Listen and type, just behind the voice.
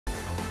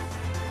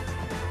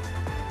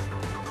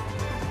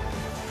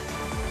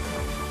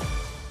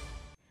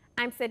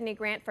I'm Sydney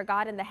Grant for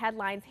God in the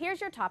Headlines.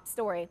 Here's your top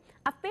story.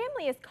 A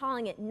family is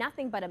calling it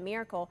nothing but a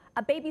miracle.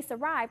 A baby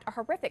survived a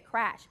horrific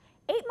crash.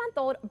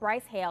 8-month-old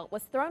Bryce Hale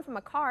was thrown from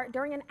a car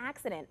during an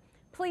accident.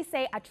 Police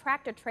say a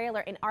tractor trailer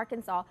in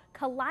Arkansas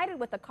collided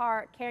with a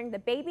car carrying the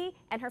baby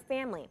and her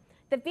family.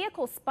 The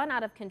vehicle spun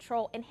out of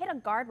control and hit a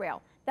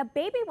guardrail. The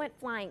baby went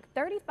flying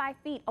 35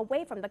 feet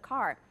away from the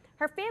car.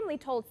 Her family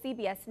told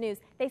CBS News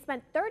they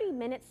spent 30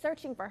 minutes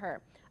searching for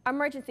her.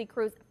 Emergency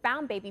crews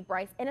found baby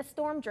Bryce in a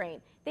storm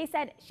drain. They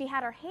said she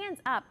had her hands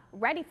up,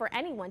 ready for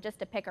anyone just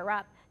to pick her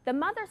up. The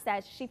mother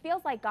says she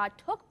feels like God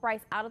took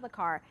Bryce out of the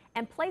car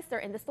and placed her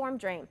in the storm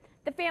drain.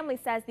 The family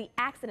says the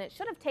accident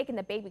should have taken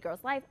the baby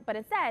girl's life, but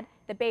instead,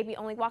 the baby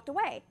only walked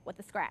away with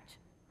a scratch.